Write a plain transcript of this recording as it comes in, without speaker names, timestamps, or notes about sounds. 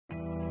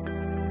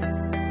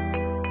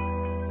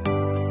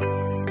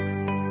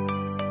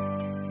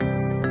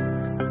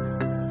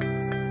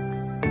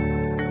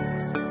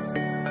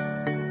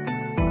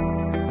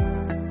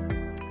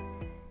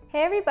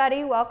Hey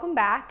everybody, welcome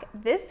back.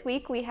 This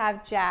week we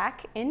have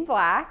Jack in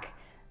Black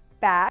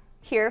back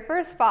here for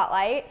a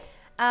spotlight.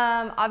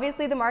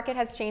 Obviously the market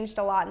has changed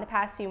a lot in the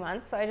past few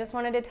months, so I just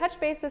wanted to touch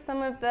base with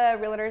some of the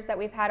realtors that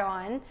we've had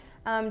on.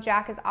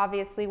 Jack is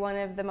obviously one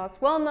of the most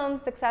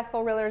well-known,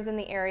 successful realtors in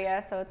the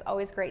area, so it's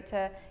always great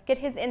to get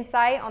his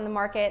insight on the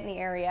market in the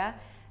area.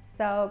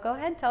 So go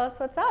ahead, tell us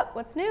what's up,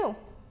 what's new?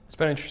 It's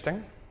been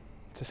interesting,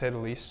 to say the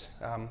least.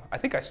 I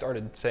think I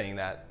started saying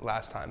that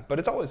last time, but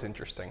it's always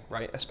interesting,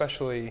 right?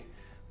 Especially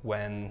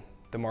when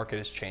the market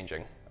is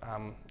changing.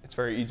 It's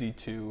very easy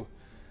to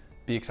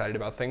be excited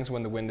about things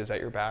when the wind is at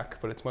your back,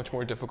 but it's much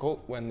more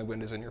difficult when the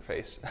wind is in your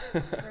face.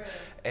 Right.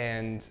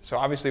 And so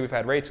obviously we've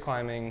had rates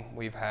climbing,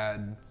 we've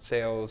had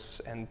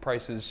sales and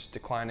prices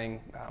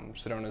declining.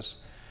 Sedona's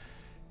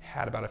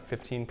had about a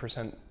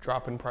 15%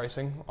 drop in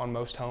pricing on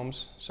most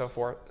homes so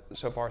far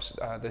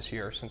this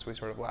year since we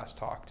sort of last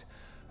talked.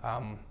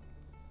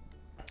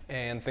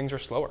 And things are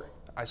slower.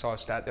 I saw a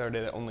stat the other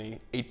day that only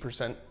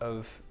 8%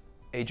 of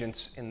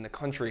agents in the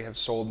country have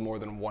sold more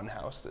than one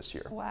house this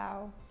year.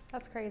 Wow,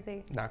 that's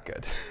crazy. Not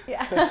good.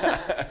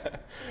 Yeah.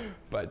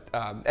 But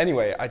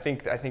anyway, I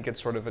think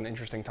it's sort of an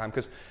interesting time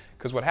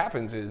because what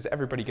happens is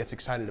everybody gets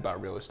excited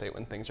about real estate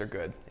when things are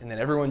good, and then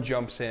everyone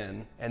jumps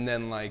in, and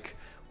then like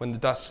when the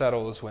dust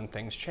settles, when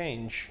things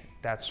change,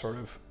 that's sort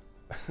of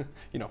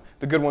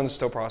the good ones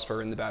still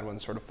prosper and the bad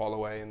ones sort of fall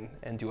away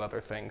and do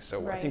other things.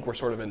 So right. I think we're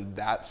sort of in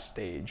that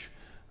stage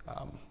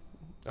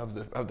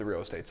of the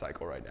real estate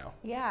cycle right now.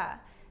 Yeah.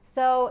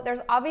 So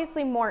there's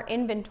obviously more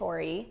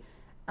inventory,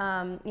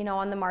 on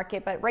the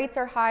market, but rates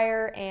are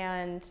higher,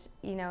 and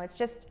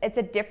it's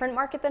a different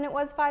market than it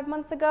was 5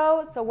 months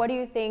ago. So what do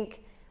you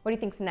think? What do you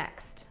think's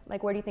next?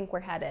 Like, where do you think we're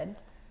headed?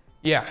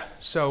 Yeah.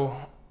 So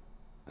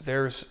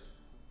there's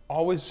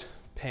always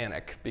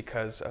panic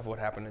because of what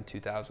happened in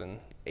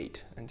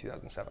 2008 and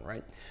 2007,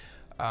 right?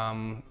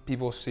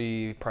 People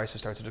see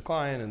prices start to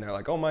decline and they're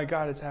like, oh my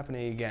God, it's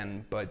happening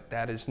again. But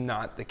that is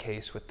not the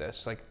case with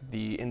this. Like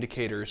the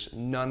indicators,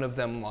 none of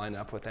them line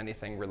up with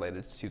anything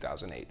related to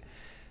 2008.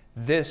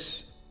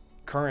 This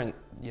current,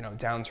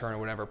 downturn or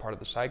whatever part of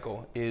the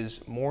cycle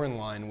is more in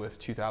line with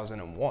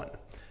 2001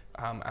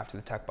 after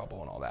the tech bubble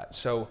and all that.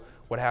 So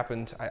what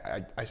happened,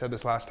 I said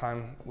this last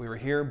time we were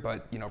here,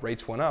 but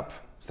rates went up,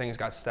 things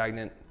got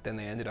stagnant, then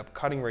they ended up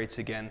cutting rates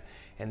again,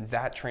 and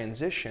that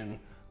transition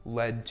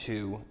led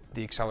to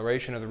the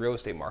acceleration of the real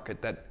estate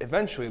market that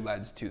eventually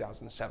led to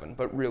 2007.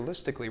 But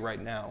realistically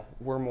right now,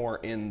 we're more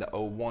in the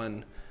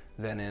 01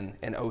 than in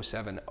an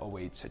 07,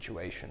 08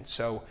 situation.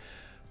 So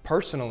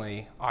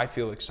personally, I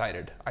feel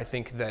excited. I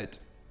think that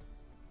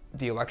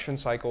the election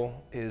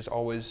cycle is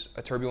always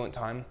a turbulent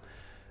time.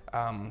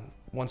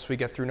 Once we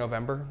get through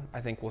November,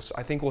 I think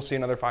we'll see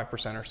another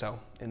 5% or so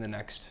in the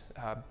next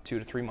 2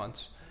 to 3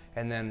 months.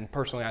 And then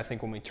personally, I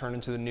think when we turn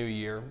into the new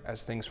year,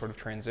 as things sort of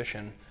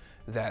transition,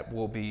 that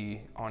will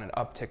be on an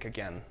uptick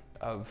again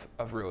of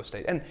real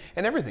estate. And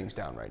everything's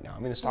down right now. I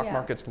mean, the stock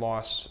market's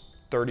lost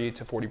 30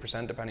 to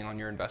 40% depending on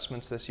your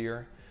investments this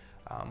year.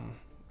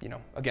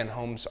 Again,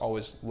 homes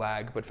always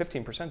lag, but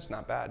 15% is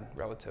not bad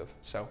relative.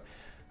 So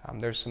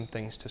there's some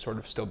things to sort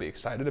of still be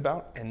excited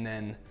about. And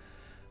then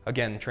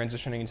again,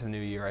 transitioning into the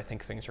new year, I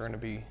think things are going to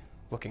be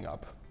looking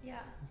up. Yeah.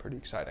 Pretty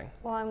exciting.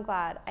 Well, I'm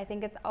glad. I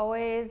think it's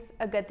always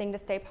a good thing to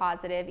stay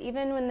positive,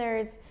 even when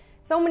there's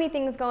so many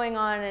things going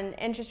on and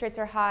interest rates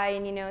are high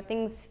and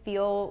things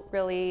feel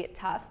really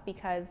tough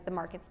because the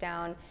market's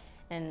down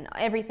and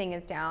everything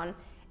is down.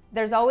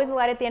 There's always a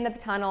light at the end of the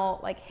tunnel.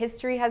 Like,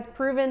 history has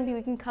proven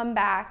we can come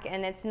back,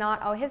 and it's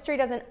not, history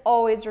doesn't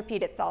always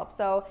repeat itself.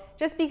 So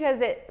just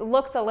because it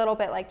looks a little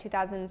bit like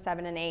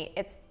 2007 and 8,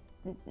 it's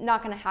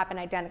not going to happen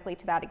identically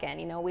to that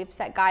again. We've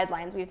set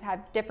guidelines. We've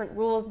had different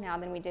rules now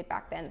than we did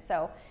back then.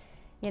 So,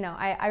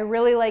 I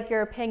really like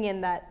your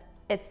opinion that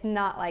it's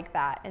not like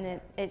that, and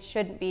it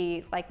shouldn't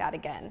be like that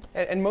again.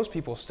 And most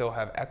people still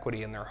have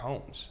equity in their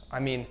homes.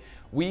 I mean,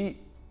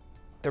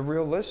 the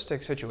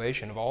realistic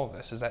situation of all of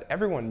this is that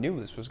everyone knew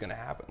this was going to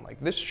happen. Like,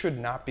 this should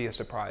not be a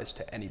surprise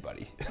to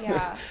anybody.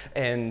 Yeah.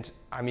 And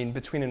I mean,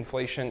 between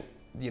inflation,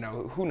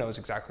 who knows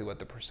exactly what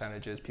the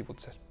percentage is. People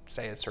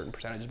say it's certain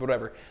percentages, but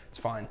whatever, it's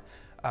fine.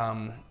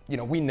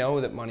 We know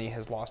that money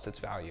has lost its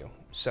value.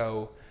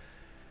 So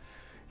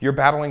you're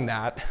battling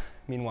that.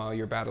 Meanwhile,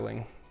 you're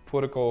battling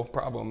political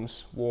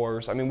problems,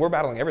 wars. I mean, we're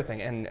battling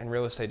everything, and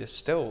real estate is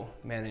still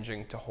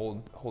managing to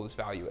hold its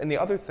value. And the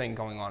other thing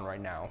going on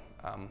right now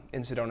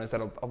in Sedona is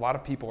that a lot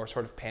of people are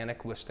sort of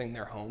panic listing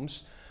their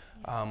homes.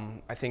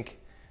 I think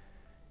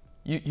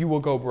you will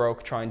go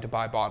broke trying to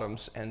buy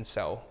bottoms and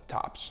sell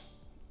tops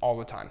all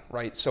the time,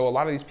 right? So a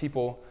lot of these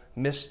people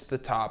missed the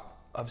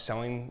top of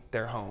selling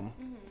their home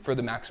for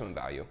the maximum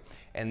value.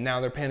 And now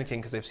they're panicking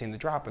because they've seen the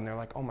drop, and they're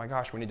like, oh my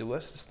gosh, we need to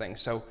list this thing.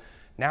 So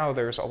now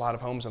there's a lot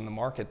of homes on the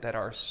market that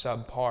are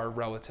subpar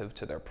relative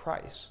to their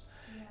price.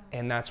 Yeah.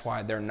 And that's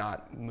why they're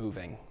not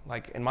moving.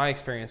 Like, in my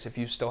experience, if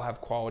you still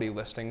have quality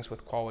listings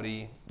with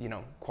quality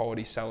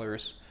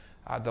sellers,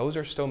 those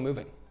are still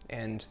moving.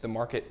 And the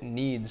market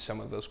needs some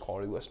of those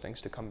quality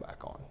listings to come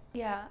back on.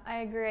 Yeah, I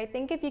agree. I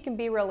think if you can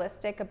be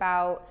realistic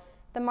about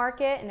the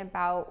market and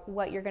about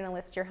what you're going to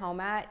list your home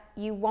at,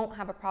 you won't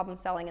have a problem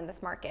selling in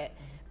this market.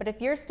 But if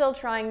you're still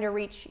trying to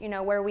reach,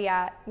 where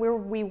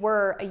we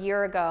were a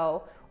year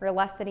ago or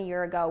less than a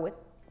year ago with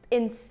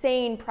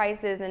insane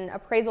prices and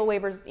appraisal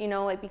waivers,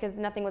 because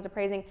nothing was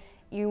appraising,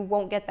 you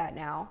won't get that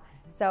now.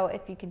 So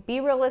if you could be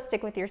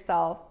realistic with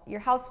yourself, your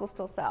house will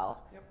still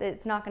sell. Yep.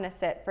 It's not going to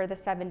sit for the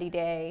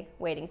 70-day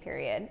waiting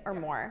period or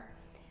more.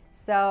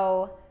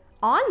 So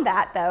on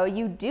that though,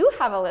 you do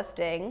have a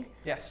listing.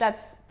 Yes.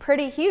 That's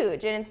pretty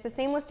huge, and it's the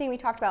same listing we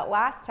talked about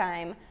last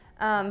time,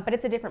 but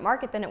it's a different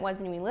market than it was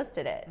when we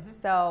listed it.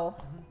 So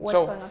what's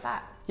going on with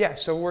that? Yeah,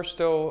 so we're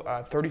still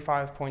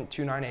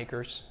 35.29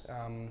 acres,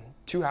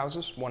 2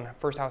 houses.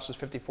 First house is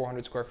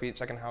 5,400 square feet.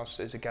 Second house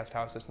is a guest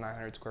house that's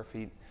 900 square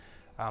feet.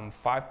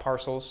 5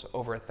 parcels,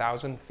 over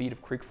 1,000 feet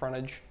of creek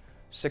frontage,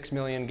 6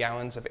 million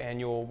gallons of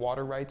annual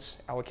water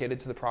rights allocated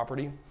to the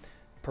property.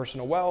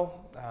 Personal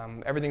well,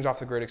 everything's off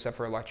the grid except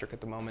for electric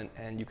at the moment,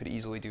 and you could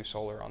easily do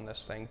solar on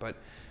this thing. But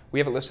we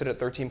have it listed at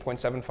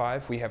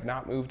 13.75. We have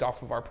not moved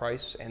off of our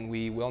price, and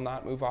we will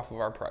not move off of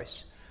our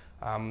price.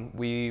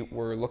 We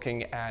were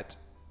looking at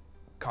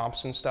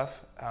comps and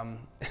stuff,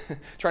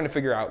 trying to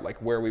figure out like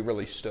where we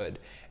really stood.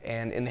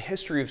 And in the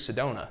history of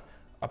Sedona,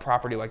 a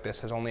property like this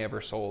has only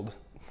ever sold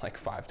like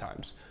 5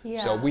 times.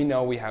 Yeah. So we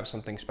know we have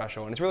something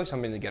special, and it's really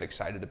something to get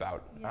excited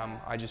about. Yeah.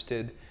 I just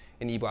did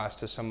an e-blast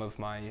to some of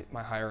my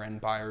higher end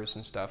buyers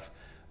and stuff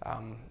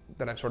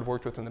that I've sort of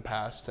worked with in the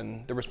past,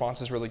 and the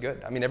response is really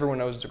good. I mean, everyone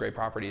knows it's a great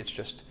property. It's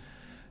just,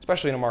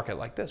 especially in a market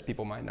like this,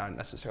 people might not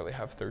necessarily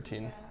have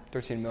 13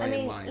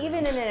 million lying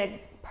even around. in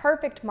a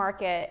perfect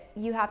market,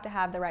 you have to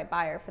have the right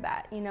buyer for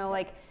that.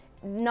 Like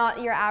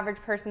not your average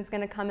person's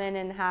going to come in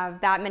and have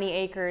that many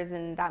acres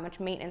and that much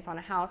maintenance on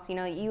a house.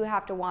 You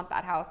have to want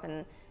that house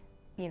and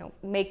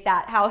make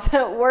that house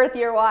worth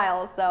your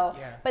while. So,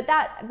 yeah. But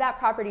that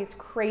property is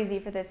crazy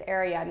for this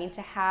area. I mean,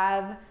 to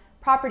have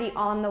property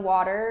on the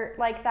water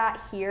like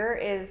that here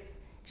is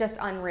just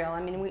unreal.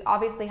 I mean, we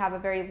obviously have a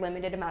very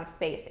limited amount of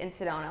space in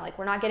Sedona. Like,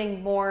 we're not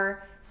getting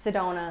more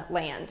Sedona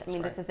land. I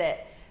mean, This is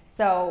it.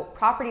 So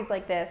properties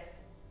like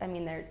this, I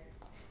mean,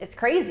 it's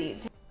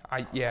crazy.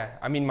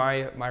 I mean,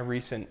 my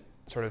recent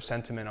sort of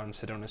sentiment on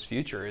Sedona's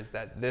future is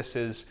that this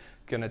is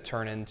going to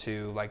turn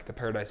into like the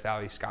Paradise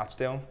Valley,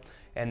 Scottsdale.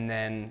 And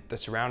then the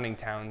surrounding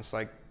towns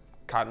like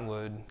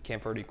Cottonwood,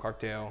 Camp Verde,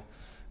 Clarkdale,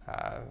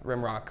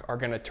 Rimrock are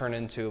going to turn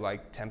into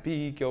like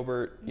Tempe,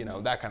 Gilbert,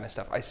 that kind of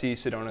stuff. I see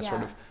Sedona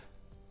sort of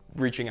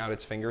reaching out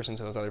its fingers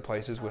into those other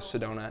places with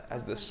Sedona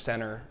as the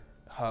center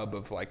hub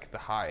of like the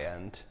high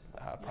end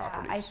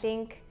properties.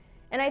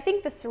 I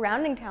think the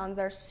surrounding towns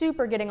are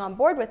super getting on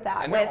board with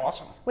that. And they're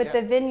awesome. With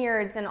the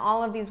vineyards and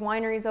all of these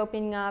wineries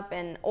opening up,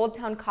 and Old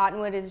Town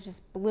Cottonwood is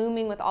just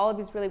blooming with all of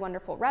these really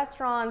wonderful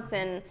restaurants,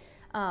 and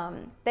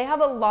they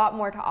have a lot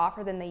more to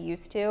offer than they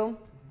used to.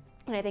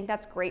 And I think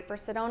that's great for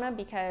Sedona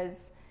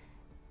because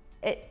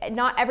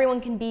not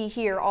everyone can be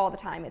here all the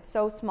time. It's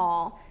so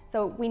small.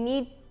 So we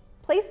need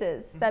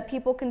places that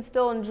people can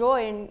still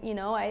enjoy. And,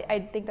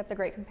 I think that's a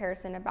great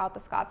comparison about the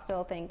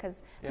Scottsdale thing,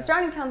 because the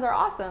surrounding towns are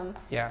awesome.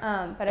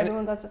 Yeah. But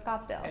everyone goes to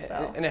Scottsdale.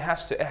 So. And it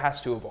has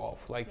to evolve.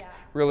 Like,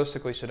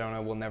 realistically,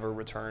 Sedona will never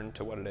return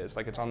to what it is.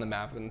 Like, it's on the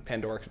map and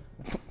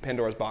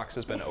Pandora's box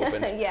has been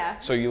opened. Yeah.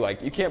 So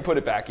you can't put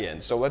it back in.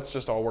 So let's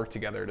just all work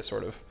together to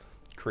sort of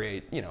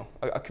create,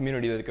 a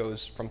community that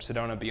goes from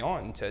Sedona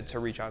beyond to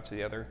reach out to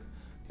the other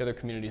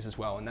communities as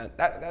well. And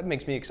that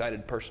makes me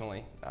excited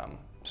personally,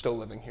 still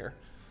living here.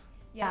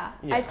 Yeah,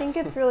 I think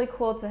it's really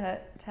cool to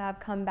have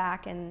come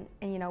back, and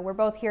we're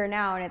both here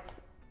now, and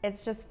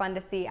it's just fun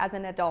to see as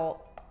an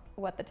adult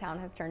what the town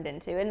has turned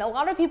into. And a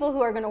lot of people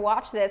who are going to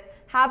watch this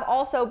have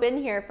also been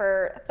here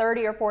for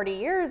 30 or 40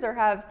 years, or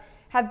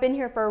have been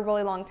here for a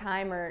really long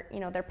time, or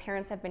their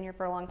parents have been here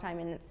for a long time,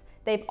 and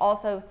they've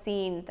also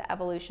seen the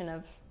evolution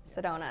of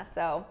Sedona.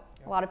 So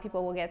a lot of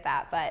people will get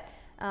that, but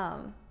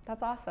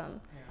that's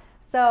awesome. Yeah.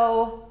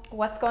 So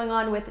what's going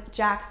on with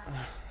Jack's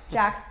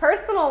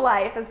personal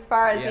life, as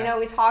far as,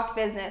 we talked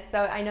business.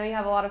 So I know you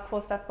have a lot of cool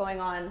stuff going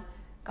on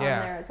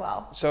there as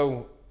well.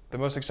 So the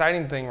most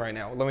exciting thing right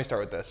now, let me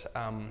start with this.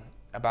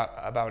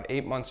 About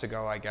 8 months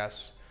ago, I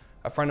guess,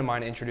 a friend of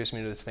mine introduced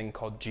me to this thing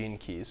called Gene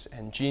Keys.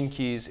 And Gene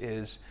Keys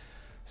is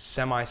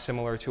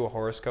semi-similar to a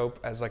horoscope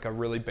as like a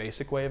really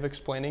basic way of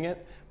explaining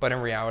it. But in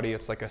reality,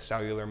 it's like a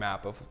cellular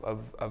map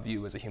of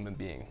you as a human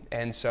being.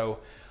 And so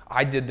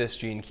I did this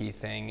Gene Key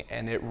thing,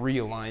 and it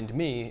realigned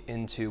me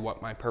into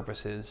what my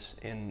purpose is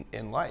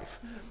in life.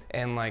 Mm-hmm.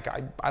 And like,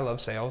 I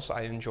love sales.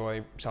 I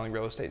enjoy selling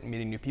real estate and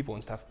meeting new people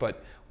and stuff.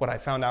 But what I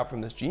found out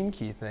from this Gene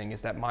Key thing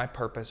is that my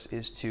purpose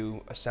is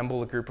to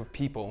assemble a group of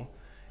people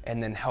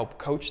and then help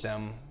coach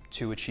them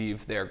to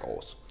achieve their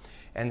goals.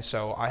 And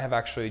so I have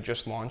actually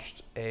just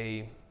launched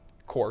a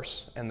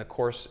course, and the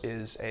course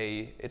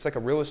it's like a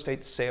real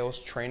estate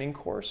sales training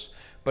course,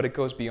 but it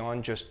goes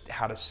beyond just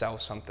how to sell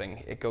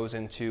something. It goes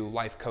into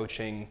life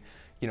coaching,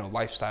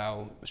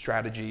 lifestyle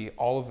strategy,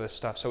 all of this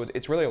stuff. So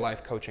it's really a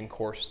life coaching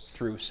course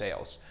through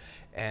sales.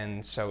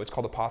 And so it's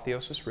called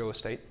Apotheosis Real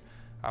Estate.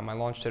 I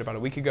launched it about a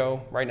week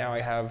ago. Right now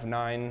I have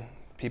 9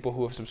 people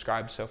who have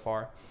subscribed so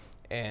far,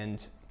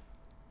 and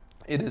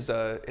it is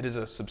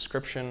a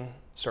subscription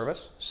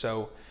service.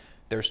 So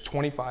there's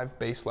 25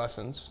 base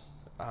lessons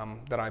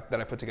that I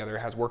put together.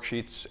 It has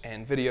worksheets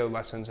and video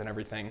lessons and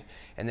everything.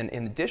 And then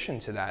in addition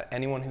to that,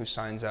 anyone who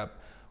signs up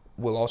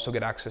will also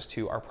get access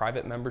to our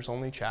private members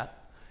only chat.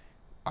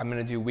 I'm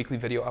gonna do weekly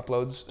video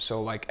uploads.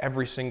 So like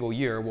every single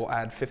year, we'll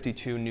add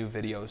 52 new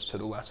videos to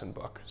the lesson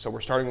book. So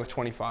we're starting with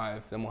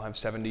 25, then we'll have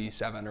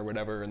 77 or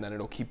whatever, and then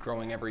it'll keep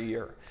growing every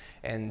year.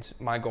 And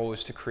my goal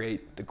is to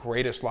create the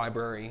greatest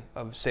library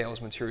of sales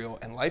material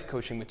and life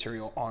coaching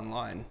material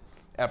online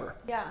ever.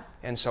 Yeah.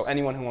 And so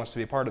anyone who wants to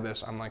be a part of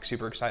this, I'm like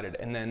super excited.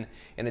 And then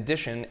in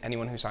addition,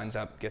 anyone who signs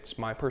up gets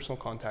my personal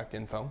contact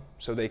info,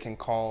 so they can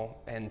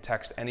call and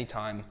text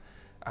anytime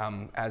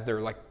as their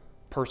like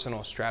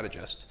personal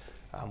strategist,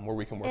 where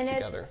we can work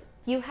together.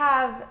 You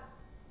have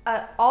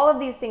all of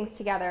these things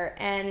together,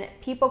 and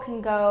people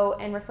can go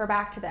and refer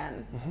back to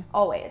them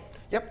always.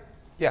 Yep.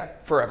 Yeah,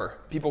 forever.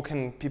 People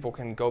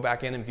can go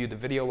back in and view the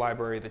video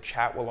library. The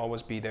chat will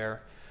always be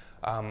there.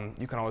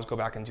 You can always go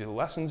back and do the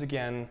lessons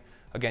again.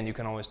 Again, you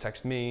can always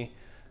text me.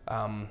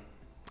 And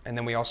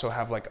then we also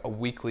have like a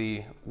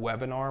weekly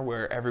webinar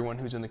where everyone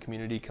who's in the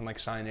community can like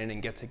sign in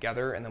and get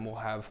together, and then we'll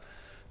have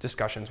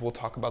discussions. We'll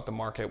talk about the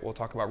market, we'll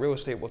talk about real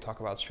estate, we'll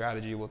talk about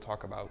strategy, we'll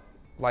talk about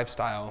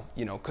lifestyle,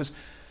 you know, because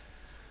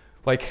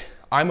like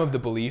I'm of the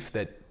belief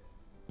that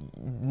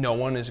no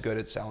one is good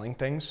at selling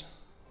things.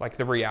 Like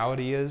the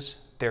reality is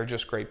they're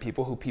just great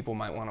people who people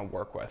might want to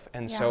work with.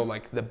 And so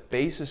like the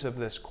basis of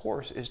this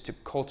course is to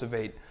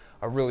cultivate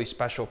a really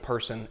special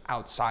person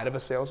outside of a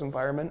sales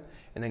environment,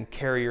 and then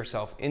carry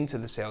yourself into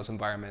the sales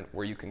environment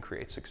where you can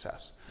create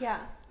success. Yeah.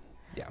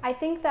 Yeah. I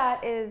think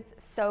that is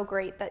so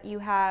great that you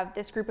have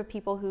this group of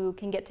people who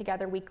can get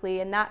together weekly,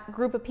 and that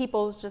group of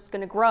people is just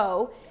going to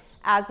grow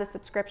as the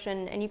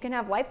subscription, and you can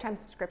have lifetime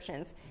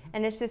subscriptions.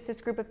 And it's just this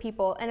group of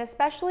people. And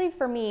especially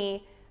for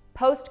me,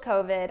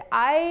 post-COVID,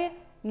 I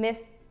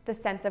miss the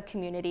sense of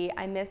community.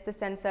 I miss the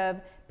sense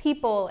of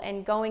people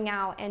and going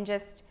out and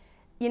just,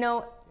 you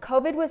know,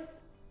 COVID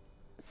was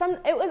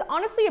it was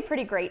honestly a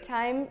pretty great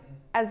time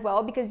as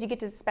well, because you get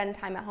to spend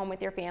time at home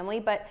with your family.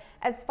 But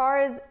as far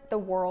as the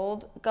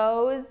world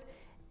goes,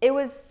 it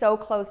was so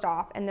closed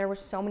off, and there were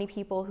so many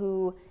people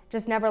who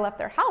just never left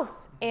their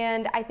house.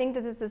 And I think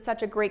that this is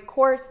such a great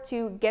course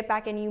to get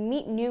back, and you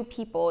meet new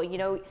people. You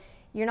know,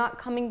 you're not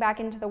coming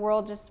back into the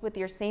world just with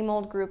your same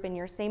old group and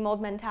your same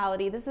old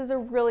mentality. This is a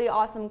really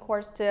awesome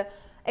course to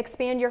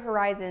expand your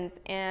horizons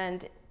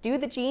and do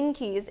the gene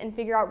keys and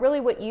figure out really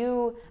what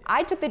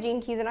I took the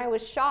gene keys, and I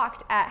was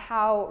shocked at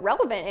how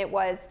relevant it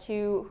was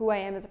to who I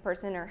am as a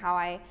person, or how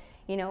I,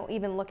 you know,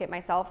 even look at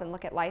myself and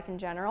look at life in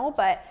general.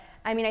 But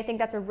I mean, I think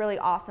that's a really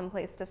awesome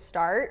place to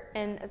start.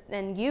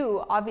 And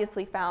you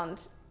obviously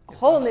found a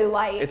whole new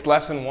light. It's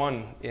lesson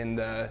 1 in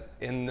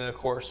the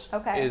course.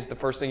 Okay. Is the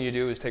first thing you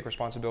do is take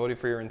responsibility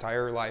for your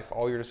entire life,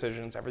 all your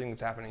decisions, everything that's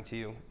happening to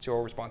you. It's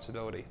your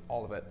responsibility,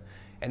 all of it.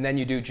 And then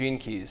you do gene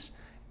keys.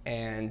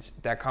 And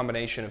that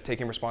combination of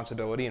taking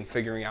responsibility and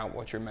figuring out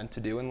what you're meant to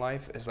do in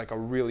life is like a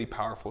really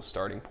powerful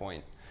starting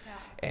point. Yeah.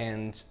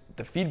 And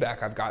the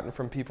feedback I've gotten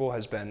from people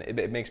has been,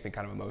 it makes me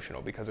kind of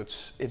emotional, because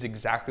it's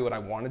exactly what I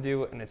want to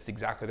do, and it's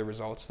exactly the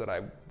results that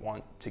I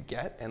want to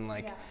get. And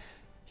like,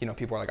 you know,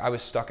 people are like, I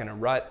was stuck in a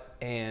rut,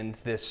 and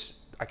this,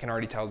 I can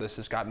already tell this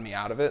has gotten me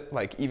out of it,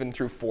 like even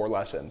through 4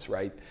 lessons,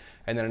 right?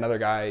 And then another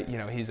guy, you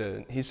know,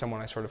 he's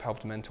someone I sort of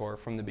helped mentor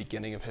from the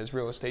beginning of his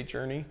real estate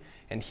journey.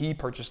 And he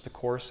purchased the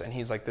course, and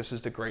he's like, this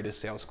is the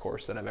greatest sales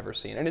course that I've ever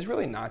seen. And it's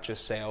really not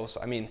just sales.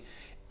 I mean,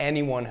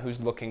 anyone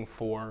who's looking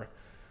for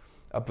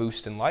a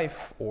boost in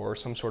life or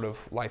some sort of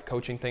life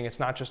coaching thing, it's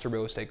not just a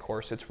real estate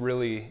course. It's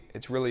really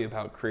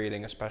about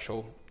creating a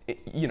special,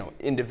 you know,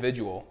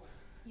 individual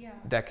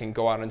that can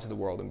go out into the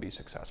world and be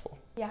successful.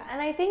 Yeah, and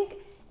I think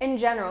in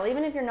general,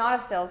 even if you're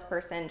not a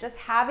salesperson, just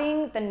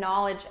having the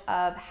knowledge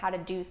of how to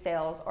do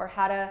sales, or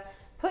how to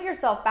put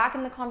yourself back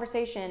in the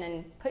conversation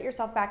and put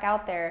yourself back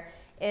out there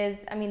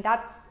is, I mean,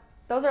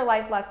 those are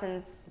life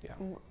lessons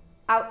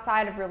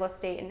outside of real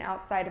estate and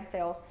outside of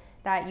sales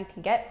that you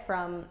can get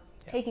from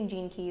taking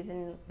gene keys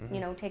and, you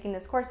know, taking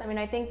this course. I mean,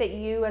 I think that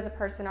you as a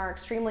person are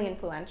extremely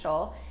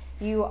influential.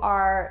 You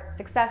are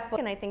successful,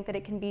 and I think that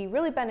it can be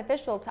really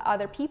beneficial to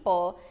other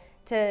people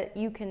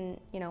you can,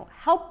 you know,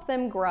 help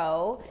them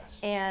grow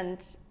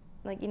and,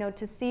 like, you know,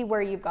 to see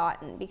where you've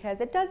gotten,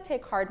 because it does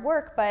take hard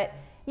work. But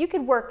you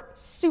could work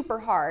super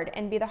hard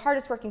and be the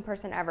hardest working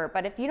person ever,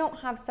 but if you don't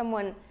have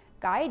someone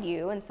guide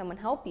you and someone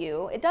help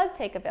you, it does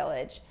take a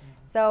village.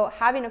 So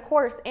having a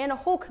course and a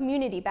whole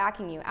community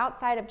backing you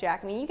outside of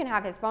Jack, I mean, you can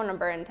have his phone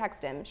number and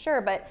text him, sure,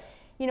 but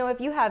you know,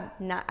 if you have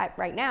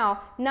right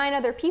now 9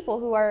 other people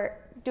who are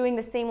doing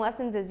the same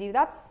lessons as you,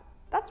 that's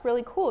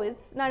really cool.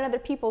 It's 9 other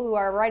people who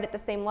are right at the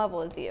same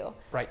level as you.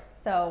 Right.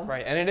 So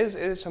right, and it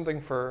is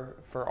something for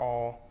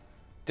all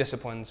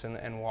disciplines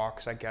and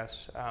walks, I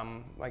guess.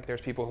 Like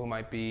there's people who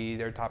might be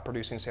their top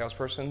producing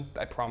salesperson.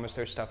 I promise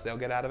there's stuff they'll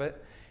get out of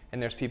it.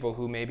 And there's people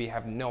who maybe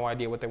have no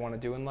idea what they want to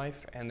do in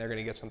life, and they're going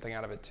to get something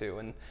out of it too.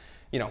 And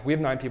you know, we have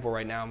 9 people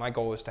right now. My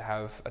goal is to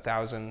have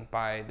 1,000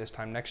 by this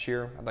time next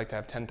year. I'd like to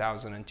have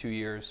 10,000 in 2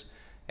 years,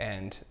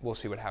 and we'll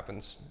see what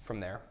happens from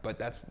there. But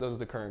those are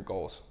the current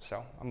goals.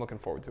 So I'm looking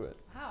forward to it.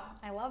 Wow,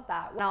 I love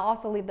that. And I'll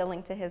also leave the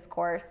link to his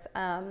course.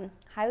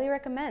 Highly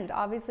recommend.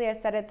 Obviously, I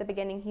said at the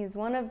beginning, he's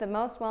one of the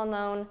most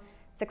well-known,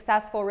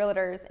 successful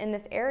realtors in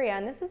this area.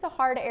 And this is a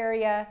hard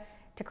area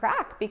to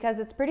crack because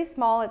it's pretty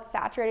small, it's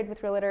saturated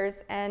with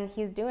realtors, and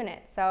he's doing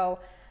it. So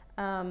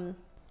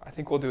I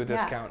think we'll do a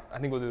discount. I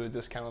think we'll do a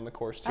discount on the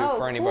course too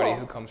for anybody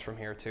who comes from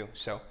here too.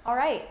 So all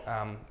right.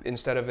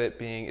 Instead of it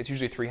being, it's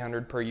usually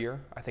 $300 per year.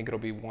 I think it'll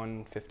be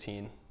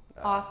 $115.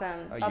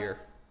 Awesome. A year.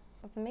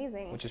 That's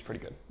amazing. Which is pretty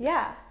good.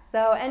 Yeah.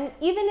 So, and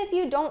even if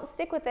you don't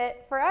stick with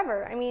it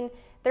forever, I mean,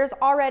 there's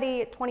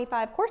already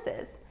 25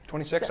 courses.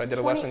 26. So I did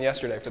a lesson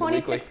yesterday for the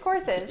weekly. 26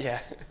 courses. Yeah.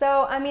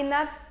 So, I mean,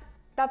 that's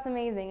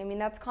amazing. I mean,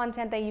 that's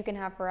content that you can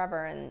have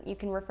forever, and you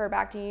can refer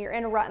back to. You're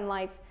in a rut in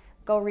life.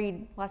 Go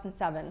read lesson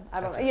 7.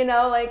 I don't know, you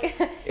know, like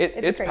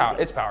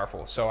it's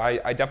powerful. So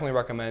I definitely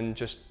recommend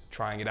just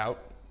trying it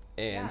out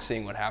and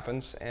seeing what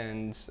happens.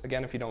 And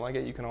again, if you don't like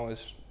it, you can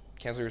always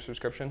cancel your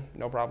subscription,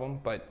 no problem.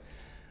 But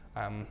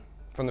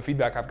from the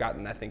feedback I've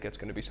gotten, I think it's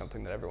going to be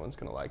something that everyone's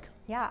going to like.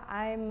 Yeah,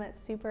 I'm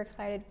super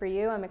excited for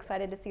you. I'm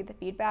excited to see the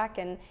feedback,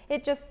 and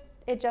it just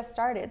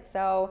started.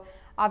 So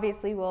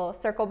obviously we'll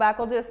circle back.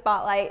 We'll do a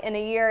spotlight in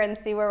a year and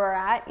see where we're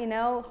at, you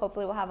know.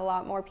 Hopefully we'll have a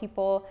lot more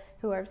people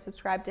who are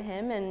subscribed to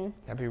him, and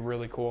that'd be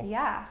really cool.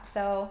 Yeah.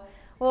 So,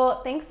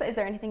 well, thanks. Is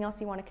there anything else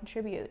you want to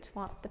contribute?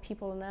 Want the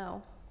people to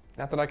know?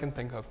 Not that I can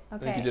think of. Okay. I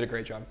think you did a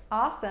great job.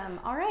 Awesome.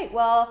 All right.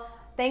 Well,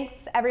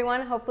 thanks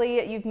everyone.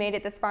 Hopefully you've made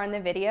it this far in the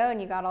video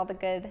and you got all the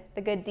good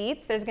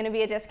deets. There's going to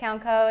be a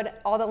discount code,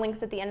 all the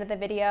links at the end of the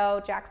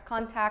video, Jack's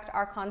contact,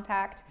 our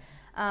contact.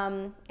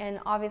 And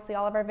obviously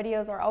all of our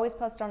videos are always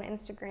posted on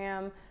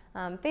Instagram,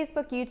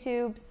 Facebook,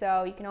 YouTube,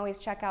 so you can always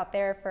check out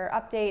there for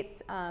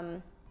updates,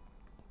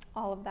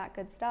 all of that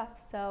good stuff.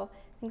 So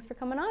thanks for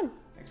coming on.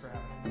 Thanks for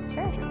having me.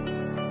 Sure.